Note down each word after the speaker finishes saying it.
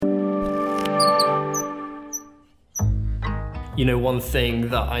You know, one thing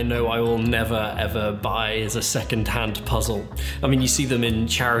that I know I will never ever buy is a second-hand puzzle. I mean, you see them in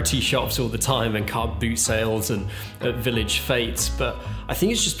charity shops all the time and car boot sales and at village fates, but I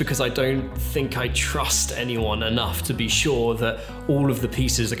think it's just because I don't think I trust anyone enough to be sure that all of the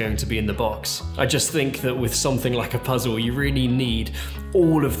pieces are going to be in the box. I just think that with something like a puzzle, you really need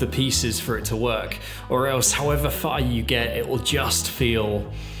all of the pieces for it to work, or else however far you get, it will just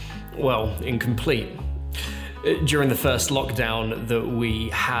feel, well, incomplete. During the first lockdown that we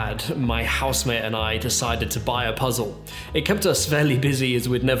had, my housemate and I decided to buy a puzzle. It kept us fairly busy as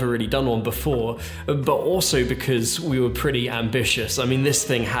we'd never really done one before, but also because we were pretty ambitious. I mean, this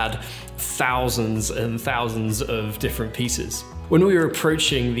thing had thousands and thousands of different pieces. When we were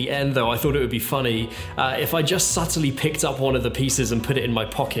approaching the end, though, I thought it would be funny if I just subtly picked up one of the pieces and put it in my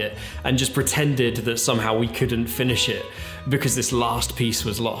pocket and just pretended that somehow we couldn't finish it because this last piece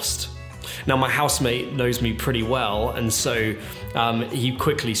was lost. Now, my housemate knows me pretty well, and so he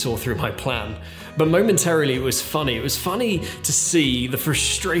quickly saw through my plan. But momentarily it was funny. It was funny to see the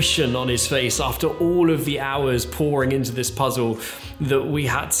frustration on his face after all of the hours pouring into this puzzle that we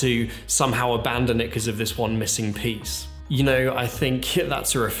had to somehow abandon it because of this one missing piece. You know, I think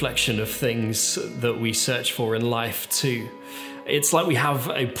that's a reflection of things that we search for in life too. It's like we have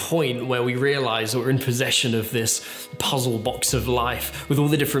a point where we realize we're in possession of this puzzle box of life with all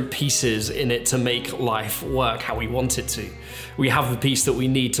the different pieces in it to make life work how we want it to. We have the piece that we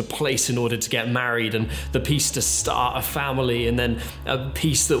need to place in order to get married, and the piece to start a family, and then a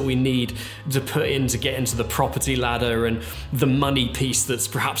piece that we need to put in to get into the property ladder, and the money piece that's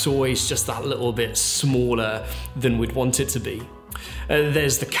perhaps always just that little bit smaller than we'd want it to be.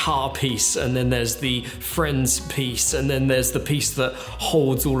 There's the car piece, and then there's the friends piece, and then there's the piece that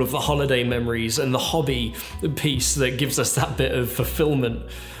holds all of the holiday memories, and the hobby piece that gives us that bit of fulfillment.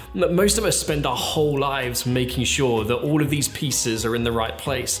 Most of us spend our whole lives making sure that all of these pieces are in the right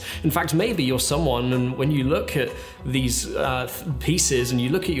place. In fact, maybe you're someone, and when you look at these pieces and you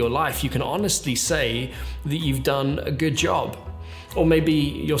look at your life, you can honestly say that you've done a good job. Or maybe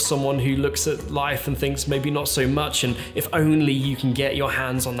you're someone who looks at life and thinks maybe not so much, and if only you can get your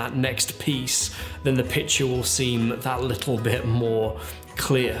hands on that next piece, then the picture will seem that little bit more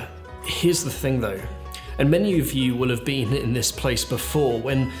clear. Here's the thing though, and many of you will have been in this place before,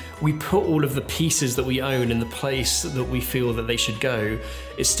 when we put all of the pieces that we own in the place that we feel that they should go,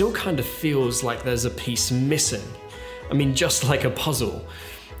 it still kind of feels like there's a piece missing. I mean, just like a puzzle.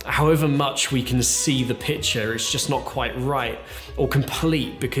 However much we can see the picture, it's just not quite right or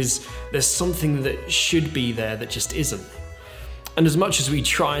complete because there's something that should be there that just isn't. And as much as we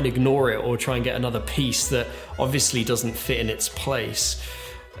try and ignore it or try and get another piece that obviously doesn't fit in its place,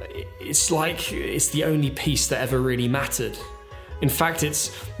 it's like it's the only piece that ever really mattered. In fact, it's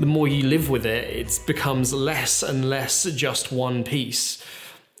the more you live with it, it becomes less and less just one piece.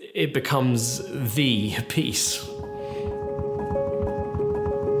 It becomes the piece.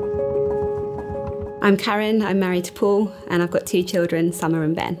 I'm Karen, I'm married to Paul, and I've got 2 children, Summer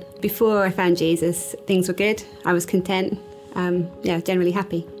and Ben. Before I found Jesus, things were good, I was content, generally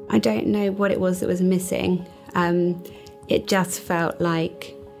happy. I don't know what it was that was missing. It just felt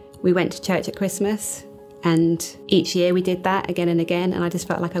like we went to church at Christmas, and each year we did that again and again, and I just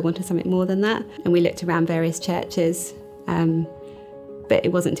felt like I wanted something more than that. And we looked around various churches, but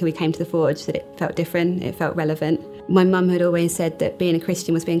it wasn't until we came to the Forge that it felt different, it felt relevant. My mum had always said that being a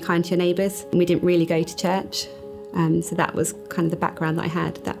Christian was being kind to your neighbours, and we didn't really go to church. So that was kind of the background that I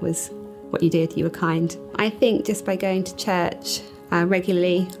had. That was what you did, you were kind. I think just by going to church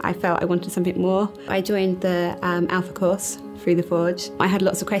regularly, I felt I wanted something more. I joined the Alpha course through the Forge. I had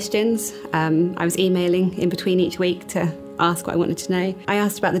lots of questions. I was emailing in between each week to ask what I wanted to know. I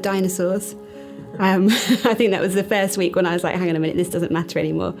asked about the dinosaurs. I think that was the first week when I was like, hang on a minute, this doesn't matter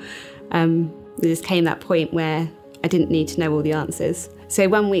anymore. There just came that point where I didn't need to know all the answers. So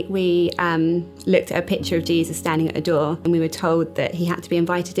one week we looked at a picture of Jesus standing at a door, and we were told that he had to be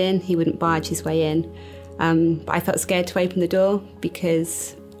invited in, he wouldn't barge his way in. But I felt scared to open the door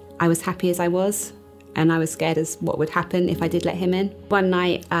because I was happy as I was, and I was scared as what would happen if I did let him in. One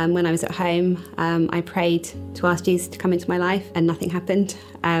night when I was at home, I prayed to ask Jesus to come into my life, and nothing happened.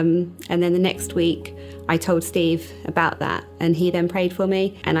 And then the next week I told Steve about that, and he then prayed for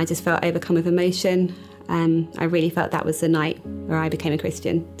me, and I just felt overcome with emotion. I really felt that was the night where I became a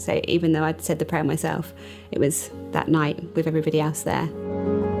Christian. So even though I'd said the prayer myself, it was that night with everybody else there.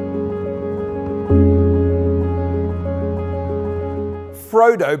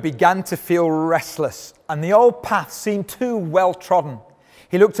 Frodo began to feel restless, and the old path seemed too well trodden.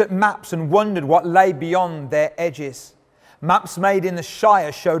 He looked at maps and wondered what lay beyond their edges. Maps made in the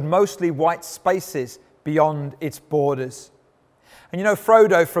Shire showed mostly white spaces beyond its borders. And you know,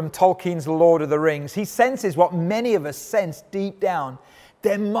 Frodo from Tolkien's Lord of the Rings, he senses what many of us sense deep down.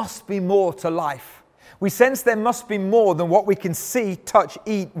 There must be more to life. We sense there must be more than what we can see, touch,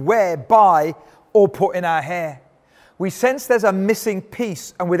 eat, wear, buy, or put in our hair. We sense there's a missing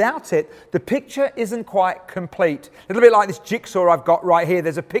piece, and without it, the picture isn't quite complete. A little bit like this jigsaw I've got right here.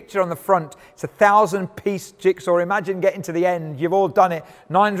 There's a picture on the front. It's a 1,000-piece jigsaw. Imagine getting to the end. You've all done it,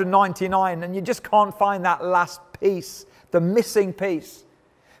 999, and you just can't find that last piece, the missing piece.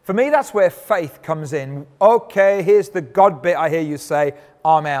 For me, that's where faith comes in. Okay, here's the God bit, I hear you say.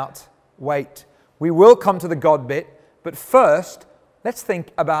 I'm out. Wait. We will come to the God bit, but first, let's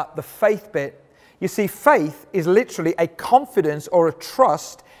think about the faith bit. You see, faith is literally a confidence or a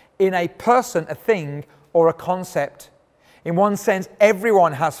trust in a person, a thing, or a concept. In one sense,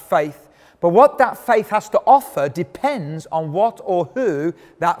 everyone has faith, but what that faith has to offer depends on what or who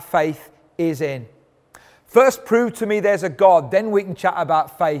that faith is in. First, prove to me there's a God, then we can chat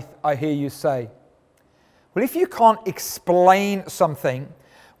about faith, I hear you say. Well, if you can't explain something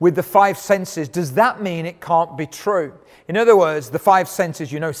with the five senses, does that mean it can't be true? In other words, the five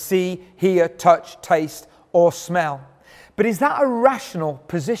senses, see, hear, touch, taste, or smell. But is that a rational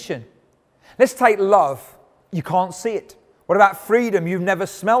position? Let's take love. You can't see it. What about freedom? You've never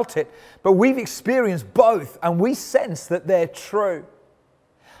smelt it. But we've experienced both, and we sense that they're true.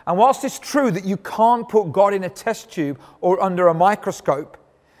 And whilst it's true that you can't put God in a test tube or under a microscope,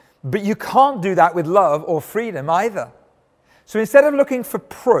 but you can't do that with love or freedom either. So instead of looking for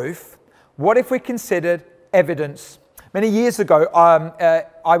proof, what if we considered evidence? Many years ago,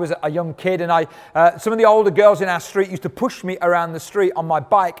 I was a young kid, and some of the older girls in our street used to push me around the street on my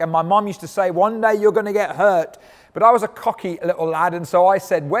bike, and my mum used to say, one day you're going to get hurt. But I was a cocky little lad, and so I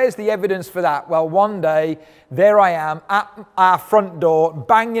said, where's the evidence for that? Well, one day, there I am at our front door,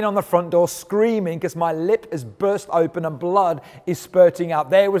 banging on the front door, screaming because my lip has burst open and blood is spurting out.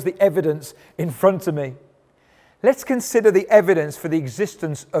 There was the evidence in front of me. Let's consider the evidence for the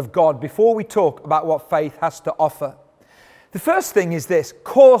existence of God before we talk about what faith has to offer. The first thing is this: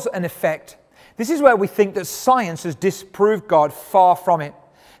 cause and effect. This is where we think that science has disproved God. Far from it.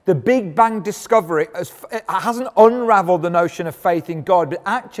 The Big Bang discovery hasn't unraveled the notion of faith in God, but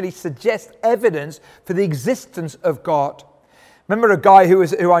actually suggests evidence for the existence of God. Remember a guy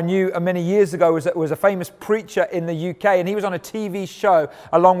who I knew many years ago was a famous preacher in the UK, and he was on a TV show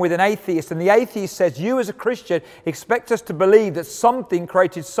along with an atheist, and the atheist says, you as a Christian expect us to believe that something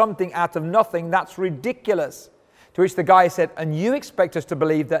created something out of nothing. That's ridiculous. To which the guy said, and you expect us to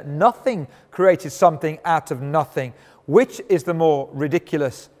believe that nothing created something out of nothing. Which is the more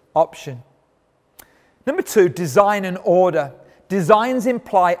ridiculous option? Number two, design and order. Designs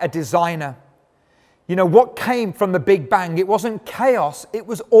imply a designer. What came from the Big Bang? It wasn't chaos, it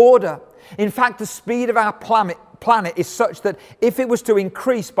was order. In fact, the speed of our planet is such that if it was to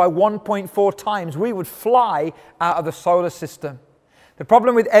increase by 1.4 times, we would fly out of the solar system. The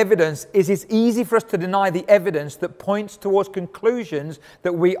problem with evidence is it's easy for us to deny the evidence that points towards conclusions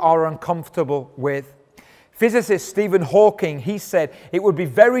that we are uncomfortable with. Physicist Stephen Hawking, he said, it would be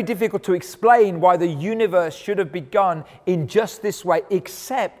very difficult to explain why the universe should have begun in just this way,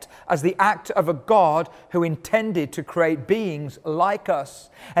 except as the act of a God who intended to create beings like us.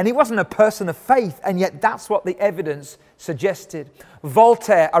 And he wasn't a person of faith, and yet that's what the evidence suggested.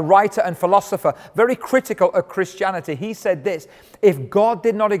 Voltaire, a writer and philosopher, very critical of Christianity, he said this: if God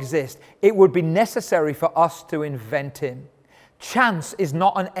did not exist, it would be necessary for us to invent him. Chance is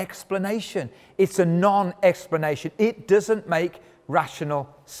not an explanation. It's a non-explanation. It doesn't make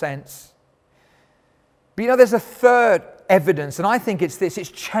rational sense. But there's a third evidence, and I think it's this. It's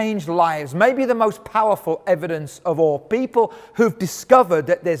changed lives. Maybe the most powerful evidence of all. People who've discovered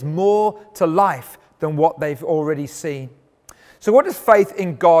that there's more to life than what they've already seen. So what does faith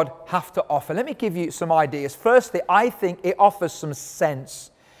in God have to offer? Let me give you some ideas. Firstly, I think it offers some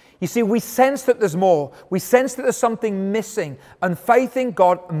sense. You see, we sense that there's more. We sense that there's something missing, and faith in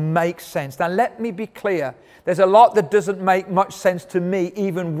God makes sense. Now, let me be clear. There's a lot that doesn't make much sense to me,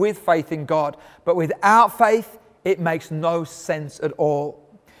 even with faith in God. But without faith, it makes no sense at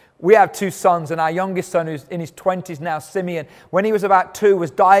all. We have two sons, and our youngest son, who's in his 20s now, Simeon, when he was about 2,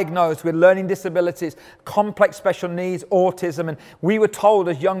 was diagnosed with learning disabilities, complex special needs, autism, and we were told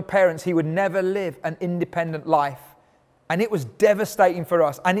as young parents he would never live an independent life. And it was devastating for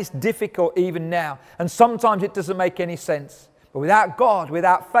us, and it's difficult even now. And sometimes it doesn't make any sense. But without God,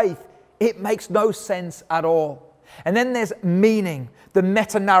 without faith, it makes no sense at all. And then there's meaning, the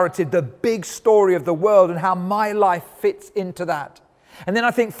meta-narrative, the big story of the world and how my life fits into that. And then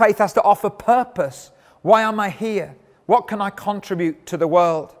I think faith has to offer purpose. Why am I here? What can I contribute to the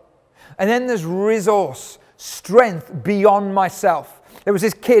world? And then there's resource. strength beyond myself. There was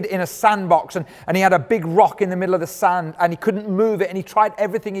this kid in a sandbox and he had a big rock in the middle of the sand and he couldn't move it and he tried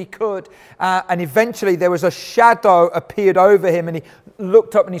everything he could. And eventually there was a shadow appeared over him and he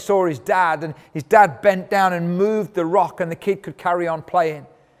looked up and he saw his dad, and his dad bent down and moved the rock and the kid could carry on playing.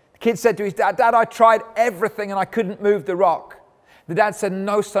 The kid said to his dad, "Dad, I tried everything and I couldn't move the rock." The dad said,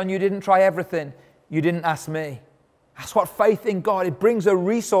 "No, son, you didn't try everything. You didn't ask me." That's what faith in God, it brings a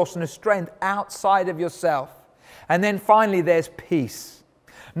resource and a strength outside of yourself. And then finally, there's peace.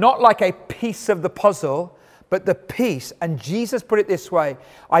 Not like a piece of the puzzle, but the peace. And Jesus put it this way: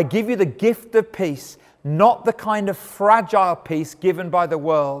 I give you the gift of peace, not the kind of fragile peace given by the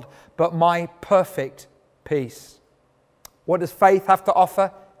world, but my perfect peace. What does faith have to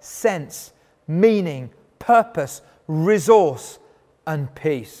offer? Sense, meaning, purpose, resource, and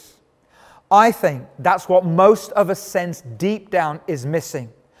peace. I think that's what most of us sense deep down is missing.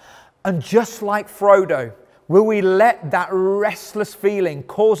 And just like Frodo, will we let that restless feeling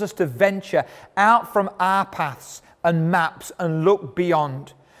cause us to venture out from our paths and maps and look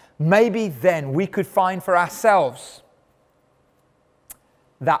beyond? Maybe then we could find for ourselves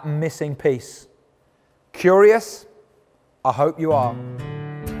that missing piece. Curious? I hope you are.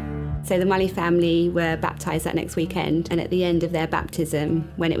 So the Mully family were baptised that next weekend, and at the end of their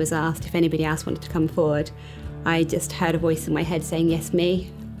baptism, when it was asked if anybody else wanted to come forward, I just heard a voice in my head saying, "Yes,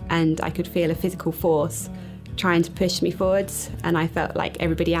 me," and I could feel a physical force trying to push me forwards, and I felt like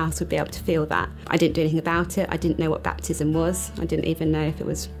everybody else would be able to feel that. I didn't do anything about it. I didn't know what baptism was. I didn't even know if it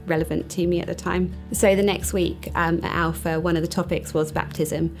was relevant to me at the time. So the next week at Alpha, one of the topics was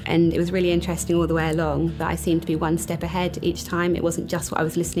baptism, and it was really interesting all the way along that I seemed to be one step ahead each time. It wasn't just what I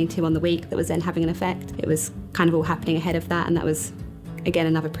was listening to on the week that was then having an effect. It was kind of all happening ahead of that, and that was, again,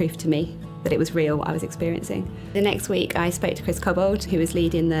 another proof to me that it was real what I was experiencing. The next week I spoke to Chris Cobbold, who was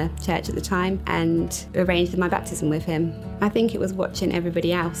leading the church at the time, and arranged my baptism with him. I think it was watching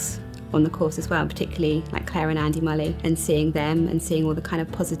everybody else on the course as well, particularly like Claire and Andy Mully, and seeing them and seeing all the kind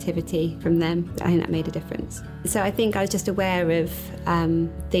of positivity from them. I think that made a difference. So I think I was just aware of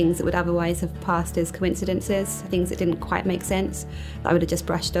things that would otherwise have passed as coincidences, things that didn't quite make sense, that I would have just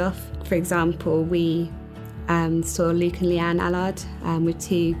brushed off. For example, we saw Luke and Leanne Allard with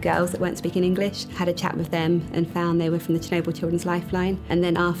two girls that weren't speaking English, had a chat with them and found they were from the Chernobyl Children's Lifeline. And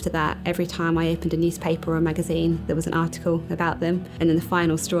then after that, every time I opened a newspaper or a magazine, there was an article about them. And then the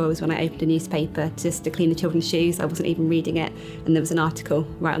final straw was when I opened a newspaper just to clean the children's shoes. I wasn't even reading it, and there was an article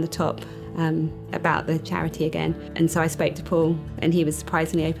right on the top about the charity again. And so I spoke to Paul, and he was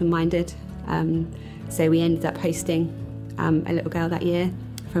surprisingly open-minded. So we ended up hosting a little girl that year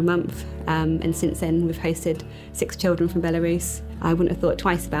for a month, and since then we've hosted 6 children from Belarus. I wouldn't have thought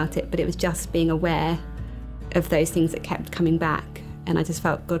twice about it, but it was just being aware of those things that kept coming back, and I just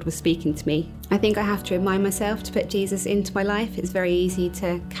felt God was speaking to me. I think I have to remind myself to put Jesus into my life. It's very easy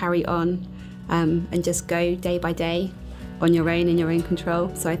to carry on and just go day by day on your own, in your own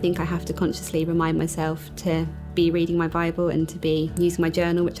control. So I think I have to consciously remind myself to be reading my Bible and to be using my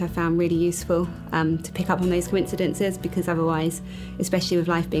journal, which I found really useful, to pick up on those coincidences, because otherwise, especially with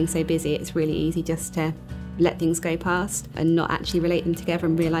life being so busy, it's really easy just to let things go past and not actually relate them together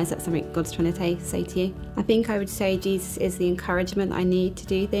and realise that's something God's trying to say to you. I think I would say Jesus is the encouragement I need to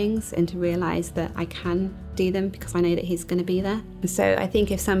do things and to realise that I can do them because I know that He's going to be there. So I think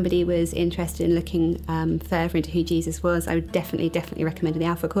if somebody was interested in looking further into who Jesus was, I would definitely recommend the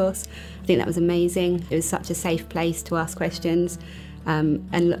Alpha course. I think that was amazing. It was such a safe place to ask questions and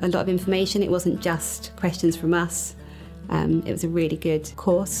a lot of information. It wasn't just questions from us. It was a really good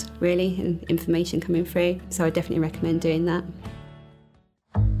course, really, and information coming through. So I definitely recommend doing that.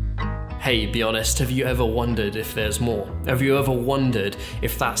 Hey, be honest, have you ever wondered if there's more? Have you ever wondered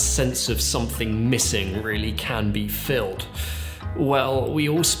if that sense of something missing really can be filled? Well, we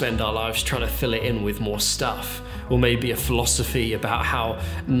all spend our lives trying to fill it in with more stuff, or maybe a philosophy about how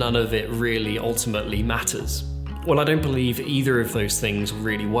none of it really ultimately matters. Well, I don't believe either of those things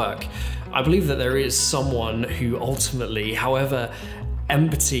really work. I believe that there is someone who ultimately, however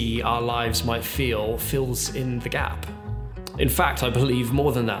empty our lives might feel, fills in the gap. In fact, I believe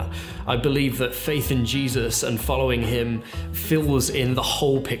more than that. I believe that faith in Jesus and following Him fills in the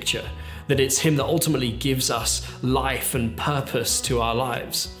whole picture, that it's Him that ultimately gives us life and purpose to our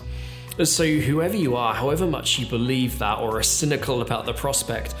lives. So whoever you are, however much you believe that or are cynical about the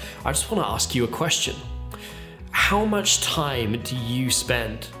prospect, I just want to ask you a question. How much time do you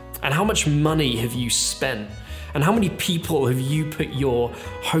spend? And how much money have you spent? And how many people have you put your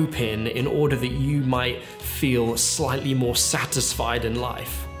hope in order that you might feel slightly more satisfied in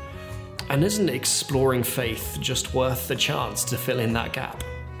life? And isn't exploring faith just worth the chance to fill in that gap?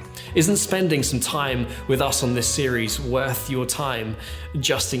 Isn't spending some time with us on this series worth your time,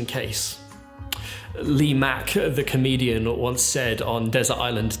 just in case? Lee Mack, the comedian, once said on Desert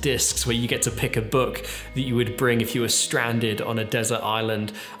Island Discs, where you get to pick a book that you would bring if you were stranded on a desert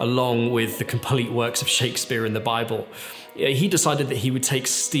island, along with the complete works of Shakespeare and the Bible. He decided that he would take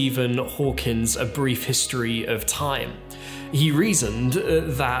Stephen Hawking's A Brief History of Time. He reasoned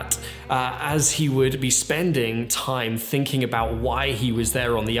that as he would be spending time thinking about why he was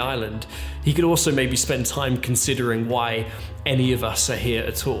there on the island, he could also maybe spend time considering why any of us are here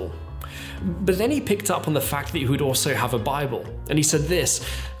at all. But then he picked up on the fact that he would also have a Bible. And he said this: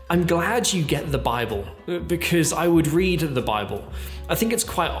 "I'm glad you get the Bible, because I would read the Bible. I think it's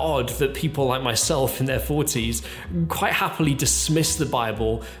quite odd that people like myself in their 40s quite happily dismiss the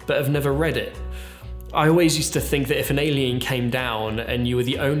Bible but have never read it. I always used to think that if an alien came down and you were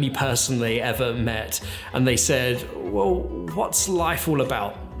the only person they ever met, and they said, 'Well, what's life all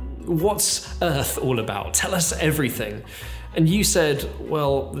about? What's Earth all about? Tell us everything.' And you said,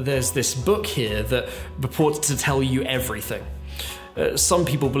 'Well, there's this book here that purports to tell you everything.' Some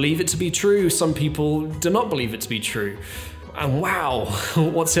people believe it to be true, some people do not believe it to be true. And wow,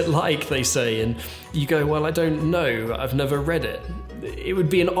 what's it like, they say, and you go, 'Well, I don't know, I've never read it.' It would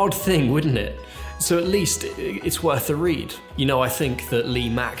be an odd thing, wouldn't it? So at least it's worth a read." You know, I think that Lee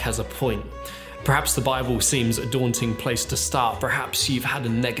Mack has a point. Perhaps the Bible seems a daunting place to start. Perhaps you've had a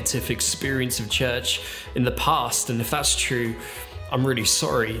negative experience of church in the past, and if that's true, I'm really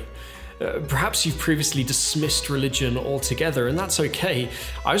sorry. Perhaps you've previously dismissed religion altogether, and that's okay.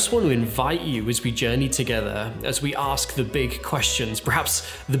 I just want to invite you as we journey together, as we ask the big questions, perhaps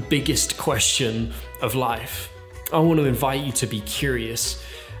the biggest question of life. I want to invite you to be curious,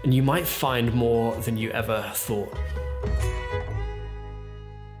 and you might find more than you ever thought.